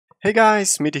Hey guys,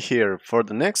 Smithy here. For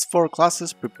the next 4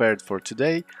 classes prepared for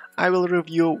today, I will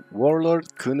review Warlord,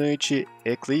 Kunoichi,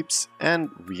 Eclipse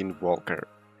and Windwalker.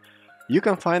 You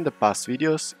can find the past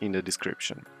videos in the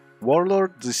description.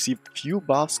 Warlord received few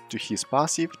buffs to his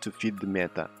passive to fit the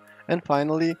meta, and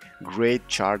finally, great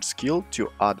charge skill to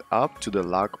add up to the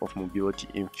lack of mobility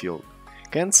in field.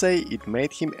 Can't say it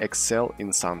made him excel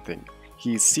in something.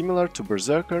 He is similar to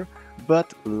Berserker,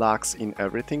 but lacks in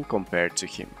everything compared to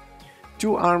him.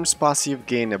 2 arms passive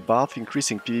gain a buff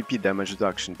increasing PvP damage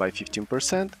reduction by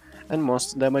 15% and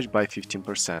monster damage by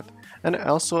 15%, and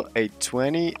also a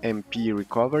 20 MP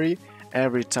recovery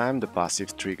every time the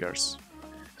passive triggers.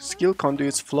 Skill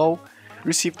Conduit's Flow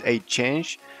received a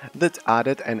change that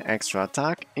added an extra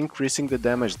attack, increasing the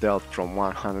damage dealt from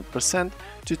 100%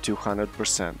 to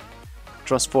 200%,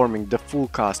 transforming the full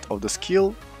cast of the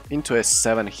skill into a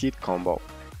 7-hit combo,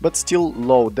 but still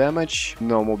low damage,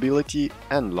 no mobility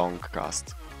and long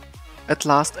cast. At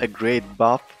last, a great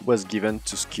buff was given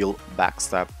to skill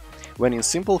Backstab, when in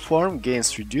simple form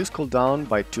gains reduced cooldown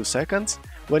by 2 seconds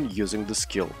when using the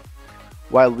skill.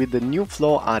 While with the new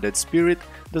flow added spirit,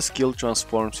 the skill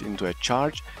transforms into a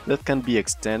charge that can be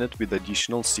extended with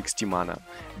additional 60 mana,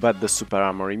 but the super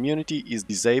armor immunity is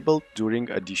disabled during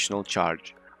additional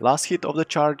charge. Last hit of the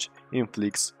charge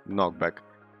inflicts knockback,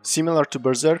 similar to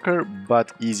Berserker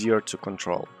but easier to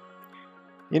control.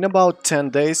 In about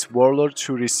 10 days, Warlord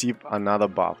should receive another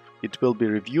buff. It will be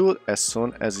reviewed as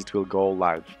soon as it will go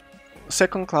live.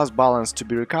 Second class balance to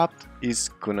be recapped is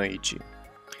Kunoichi.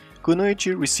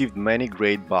 Kunoichi received many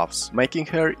great buffs, making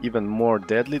her even more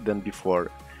deadly than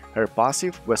before. Her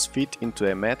passive was fit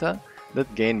into a meta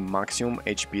that gained maximum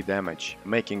HP damage,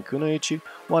 making Kunoichi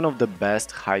one of the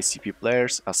best high CP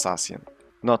players assassin.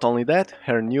 Not only that,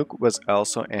 her nuke was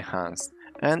also enhanced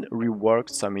and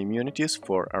reworked some immunities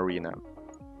for Arena.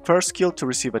 First skill to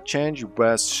receive a change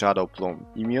was Shadow Plume.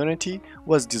 Immunity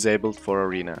was disabled for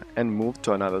Arena and moved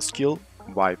to another skill,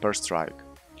 Viper Strike.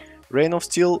 Rain of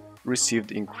Steel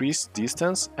received increased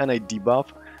distance and a debuff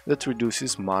that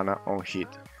reduces mana on hit.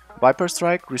 Viper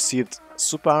Strike received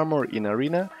super armor in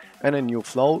Arena and a new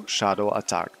flow, Shadow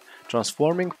Attack,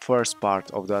 transforming first part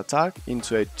of the attack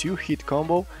into a 2-hit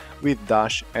combo with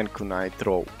dash and kunai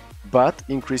throw, but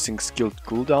increasing skill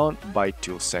cooldown by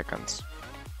 2 seconds.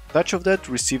 Touch of Death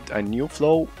received a new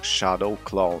flow, Shadow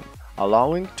Clone,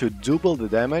 allowing to double the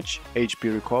damage,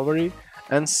 HP recovery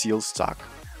and seal stack,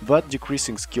 but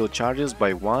decreasing skill charges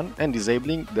by 1 and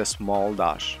disabling the small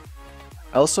dash.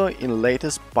 Also, in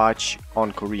latest patch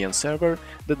on Korean server,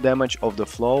 the damage of the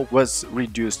flow was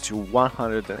reduced to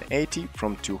 180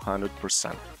 from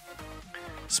 200%.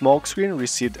 Smokescreen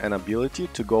received an ability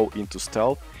to go into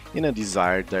stealth in a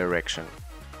desired direction.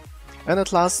 And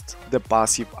at last, the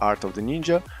passive Art of the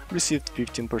Ninja received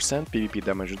 15% PvP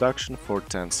damage reduction for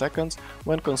 10 seconds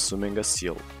when consuming a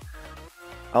seal.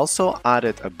 Also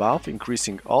added a buff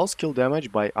increasing all skill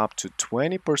damage by up to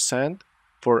 20%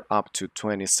 for up to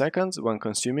 20 seconds when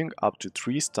consuming up to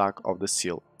 3 stack of the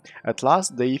seal. At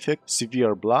last, the effect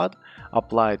Severe Blood,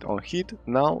 applied on hit,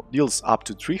 now deals up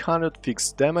to 300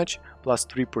 fixed damage plus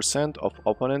 3% of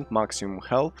opponent maximum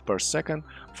health per second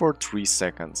for 3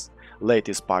 seconds.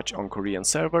 Latest patch on Korean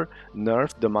server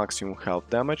nerfed the maximum health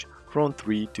damage from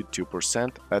 3 to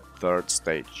 2% at 3rd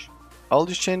stage. All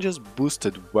these changes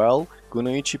boosted well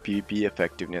Kunoichi PvP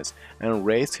effectiveness and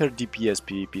raised her DPS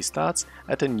PvP stats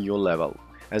at a new level.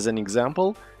 As an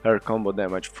example, her combo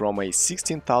damage from a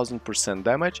 16,000%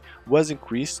 damage was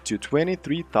increased to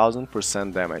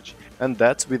 23,000% damage, and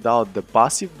that's without the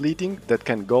passive bleeding that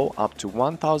can go up to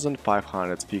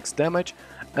 1,500 fixed damage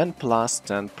and plus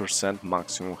 10%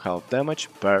 maximum health damage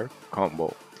per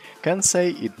combo. Can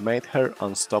say it made her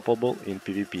unstoppable in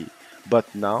PvP,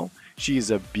 but now she is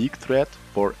a big threat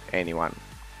for anyone.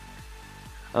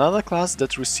 Another class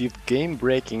that received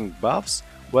game-breaking buffs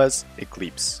was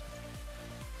Eclipse.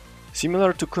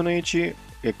 Similar to Kunoichi,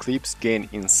 Eclipse gained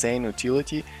insane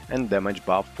utility and damage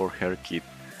buff for her kit,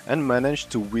 and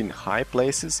managed to win high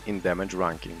places in damage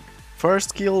ranking.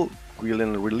 First skill,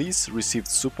 Quillen Release, received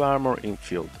super armor in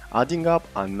field, adding up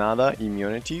another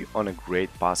immunity on a great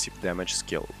passive damage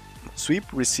skill. Sweep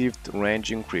received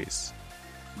range increase.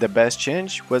 The best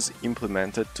change was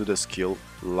implemented to the skill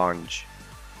Lunge.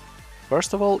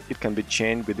 First of all, it can be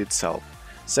chained with itself.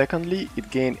 Secondly, it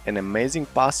gained an amazing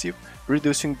passive,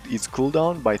 reducing its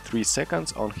cooldown by 3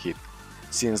 seconds on hit.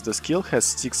 Since the skill has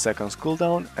 6 seconds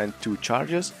cooldown and 2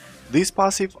 charges, this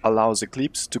passive allows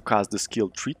Eclipse to cast the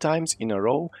skill 3 times in a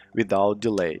row without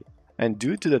delay. And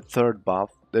due to the third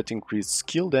buff that increased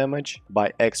skill damage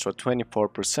by extra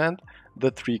 24%,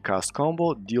 the 3 cast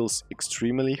combo deals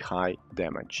extremely high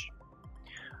damage.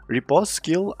 Riposte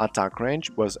skill attack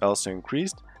range was also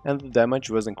increased and the damage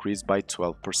was increased by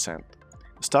 12%.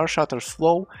 Star Shatter's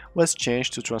flow was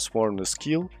changed to transform the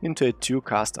skill into a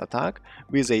 2-cast attack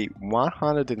with a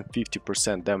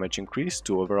 150% damage increase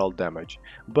to overall damage,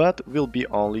 but will be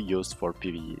only used for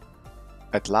PvE.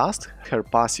 At last, her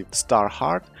passive Star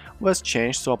Heart was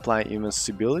changed to apply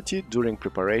invincibility during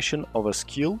preparation of a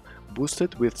skill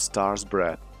boosted with Star's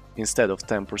Breath, instead of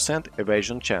 10%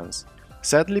 evasion chance.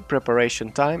 Sadly,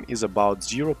 preparation time is about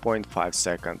 0.5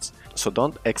 seconds, so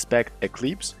don't expect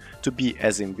Eclipse to be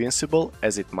as invincible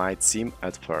as it might seem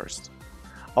at first.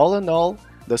 All in all,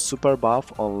 the super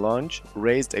buff on launch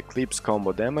raised Eclipse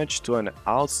combo damage to an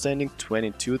outstanding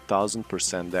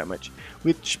 22,000% damage,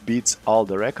 which beats all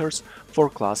the records for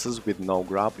classes with no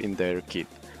grab in their kit.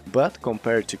 But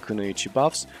compared to Kunoichi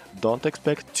buffs, don't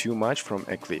expect too much from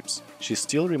Eclipse. She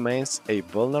still remains a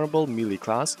vulnerable melee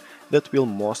class that will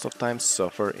most of time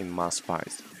suffer in mass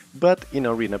fights. But in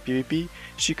arena PvP,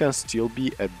 she can still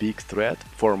be a big threat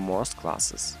for most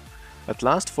classes. At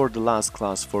last, for the last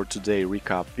class for today's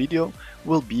recap video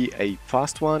will be a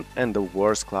fast one and the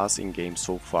worst class in game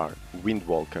so far,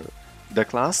 Windwalker. The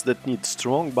class that needs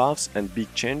strong buffs and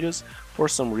big changes for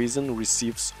some reason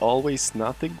receives always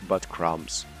nothing but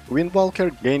crumbs. Windwalker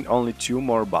gained only 2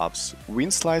 more buffs.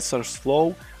 Wind Slicer's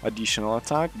flow, additional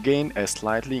attack, gained a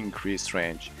slightly increased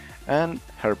range, and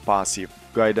her passive,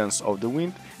 Guidance of the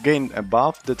Wind, gained a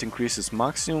buff that increases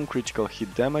maximum critical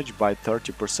hit damage by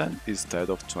 30% instead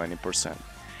of 20%.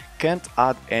 Can't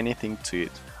add anything to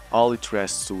it. All it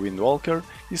rests to Windwalker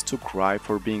is to cry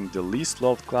for being the least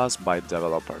loved class by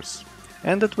developers.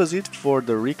 And that was it for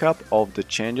the recap of the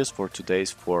changes for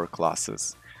today's 4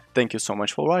 classes. Thank you so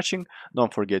much for watching,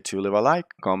 don't forget to leave a like,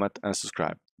 comment and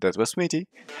subscribe. That was Smithy,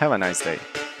 have a nice day.